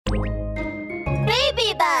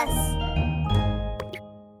mystery bus!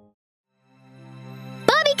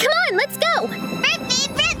 Bobby, come on, let's go! Rippy,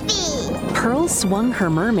 rippy! Pearl swung her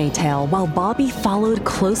mermaid tail while Bobby followed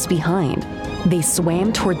close behind. They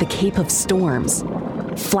swam toward the Cape of Storms.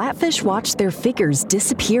 Flatfish watched their figures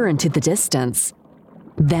disappear into the distance.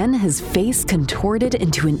 Then his face contorted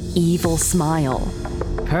into an evil smile.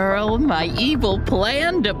 Pearl, my evil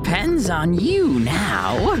plan depends on you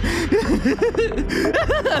now.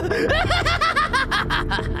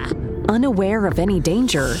 Unaware of any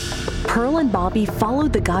danger, Pearl and Bobby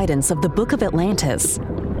followed the guidance of the Book of Atlantis,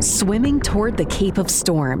 swimming toward the Cape of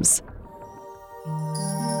Storms.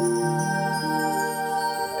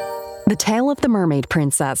 The Tale of the Mermaid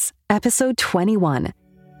Princess, Episode 21.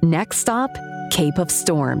 Next stop, Cape of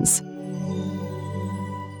Storms.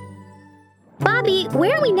 Bobby,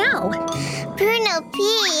 where are we now? Bruno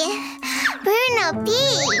P. Bruno P.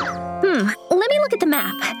 Let me look at the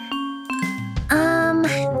map.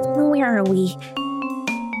 Where are we?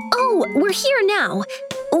 Oh, we're here now.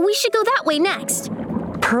 We should go that way next.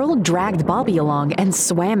 Pearl dragged Bobby along and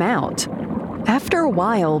swam out. After a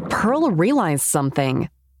while, Pearl realized something.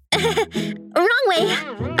 Wrong way.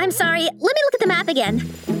 I'm sorry. Let me look at the map again.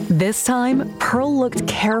 This time, Pearl looked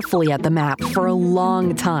carefully at the map for a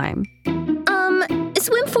long time.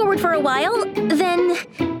 Swim forward for a while, then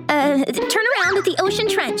turn around at the ocean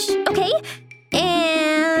trench, okay?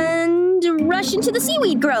 And rush into the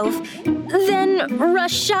seaweed grove. Then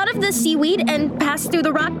rush out of the seaweed and pass through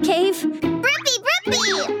the rock cave. Rippy,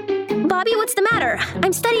 rippy! Bobby, what's the matter?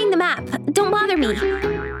 I'm studying the map. Don't bother me.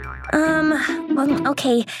 Well,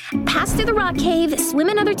 okay. Pass through the rock cave, swim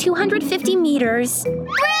another 250 meters.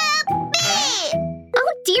 Rippy!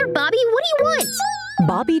 Oh dear, Bobby, what do you want?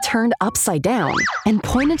 Bobby turned upside down and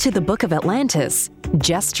pointed to the Book of Atlantis,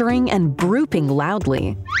 gesturing and brooping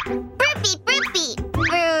loudly. Rippy, rippy!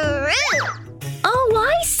 Brrrr. Oh,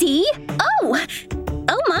 I see. Oh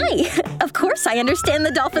my. Of course I understand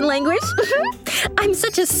the dolphin language. I'm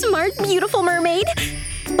such a smart, beautiful mermaid.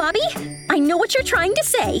 Bobby, I know what you're trying to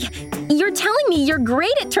say. You're telling me you're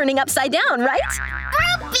great at turning upside down, right?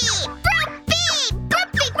 Rippy! Rippy!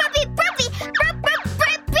 Rippy, rippy, rippy!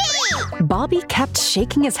 Rippy! Bobby kept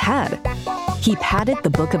shaking his head. He patted the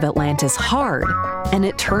Book of Atlantis hard, and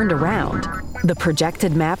it turned around. The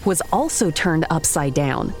projected map was also turned upside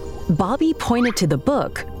down. Bobby pointed to the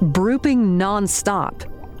book, brooping nonstop.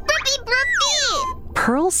 Rippy, rippy!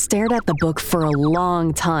 Pearl stared at the book for a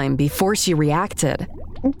long time before she reacted.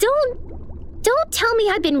 Don't tell me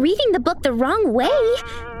I've been reading the book the wrong way.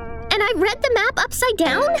 And I read the map upside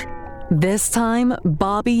down? This time,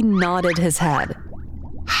 Bobby nodded his head.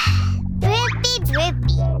 Rippy,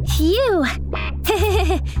 rippy! Phew.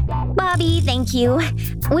 Bobby, thank you.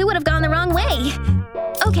 We would have gone the wrong way.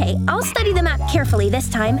 Okay, I'll study the map carefully this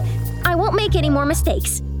time. I won't make any more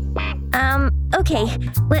mistakes. Okay,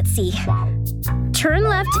 let's see. Turn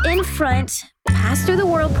left in front, pass through the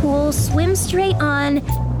whirlpool, swim straight on,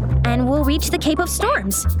 and we'll reach the Cape of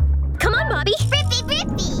Storms. Come on, Bobby. Rippy,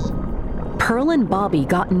 rippy! Pearl and Bobby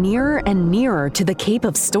got nearer and nearer to the Cape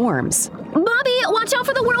of Storms. Bobby, watch out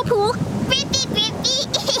for the whirlpool. Rippy,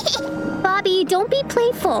 rippy! Bobby, don't be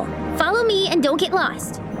playful. Follow me and don't get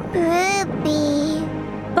lost. Rippy!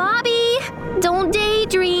 Bobby, don't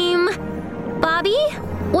daydream. Bobby,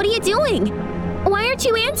 what are you doing? Why aren't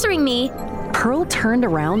you answering me? Pearl turned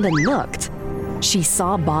around and looked. She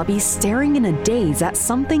saw Bobby staring in a daze at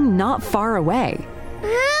something not far away.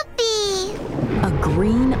 Rippy! A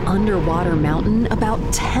green underwater mountain about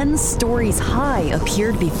 10 stories high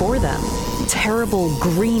appeared before them. Terrible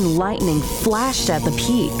green lightning flashed at the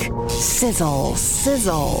peak. Sizzle,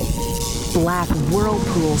 sizzle. Black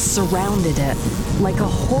whirlpools surrounded it, like a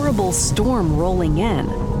horrible storm rolling in.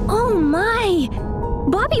 Oh my!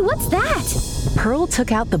 Bobby, what's that? Pearl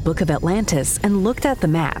took out the Book of Atlantis and looked at the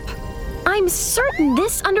map. I'm certain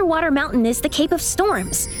this underwater mountain is the Cape of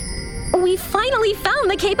Storms. We finally found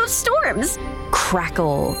the Cape of Storms!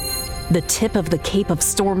 Crackle! The tip of the Cape of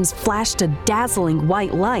Storms flashed a dazzling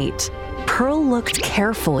white light. Pearl looked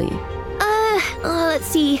carefully. Let's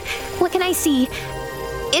see. What can I see?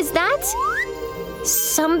 Is that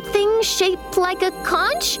something shaped like a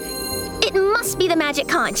conch? It must be the magic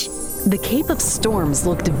conch. The Cape of Storms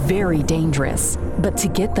looked very dangerous, but to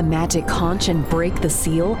get the magic conch and break the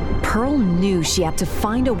seal, Pearl knew she had to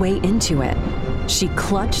find a way into it. She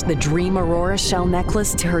clutched the Dream Aurora shell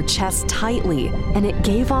necklace to her chest tightly, and it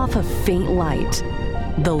gave off a faint light.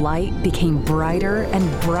 The light became brighter and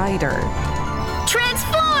brighter.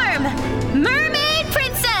 Transform! Mermaid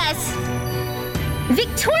Princess!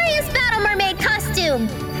 Victorious Battle Mermaid costume!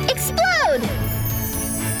 Explode!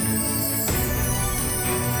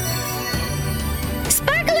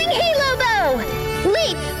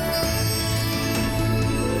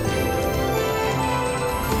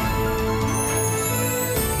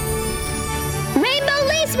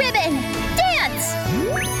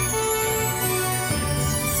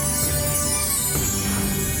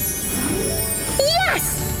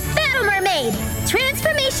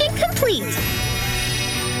 complete.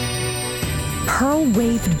 Pearl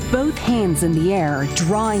waved both hands in the air,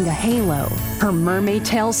 drawing a halo. Her mermaid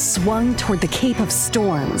tail swung toward the Cape of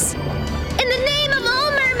Storms. In the name of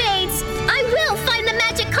all mermaids, I will find the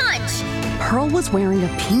magic conch. Pearl was wearing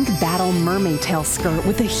a pink battle mermaid tail skirt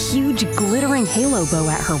with a huge glittering halo bow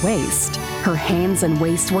at her waist. Her hands and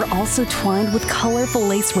waist were also twined with colorful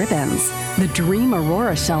lace ribbons. The dream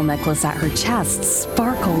aurora shell necklace at her chest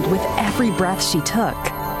sparkled with every breath she took.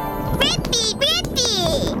 Rippy,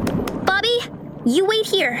 Rippy! Bobby, you wait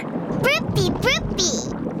here. Rippy,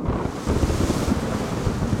 Rippy!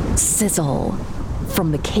 Sizzle.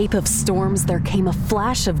 From the Cape of Storms, there came a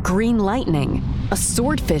flash of green lightning. A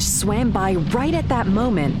swordfish swam by right at that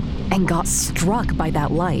moment and got struck by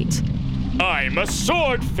that light. I'm a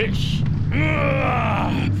swordfish,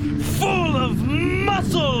 full of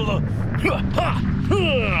muscle,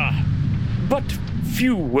 but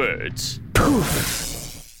few words. Poof!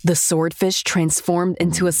 The swordfish transformed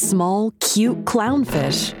into a small, cute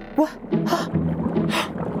clownfish.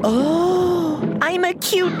 Oh, I'm a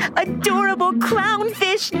cute, adorable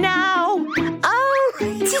clownfish now. Oh,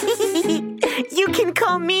 you can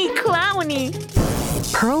call me Clowny.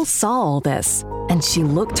 Pearl saw all this, and she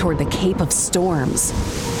looked toward the Cape of Storms.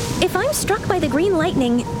 If I'm struck by the green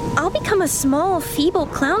lightning, I'll become a small, feeble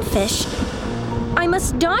clownfish. I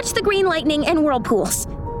must dodge the green lightning and whirlpools.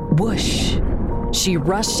 Whoosh! She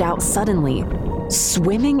rushed out suddenly,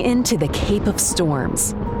 swimming into the Cape of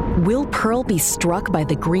Storms. Will Pearl be struck by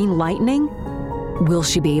the green lightning? Will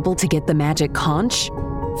she be able to get the magic conch?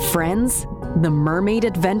 Friends, the mermaid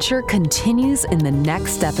adventure continues in the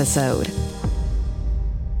next episode.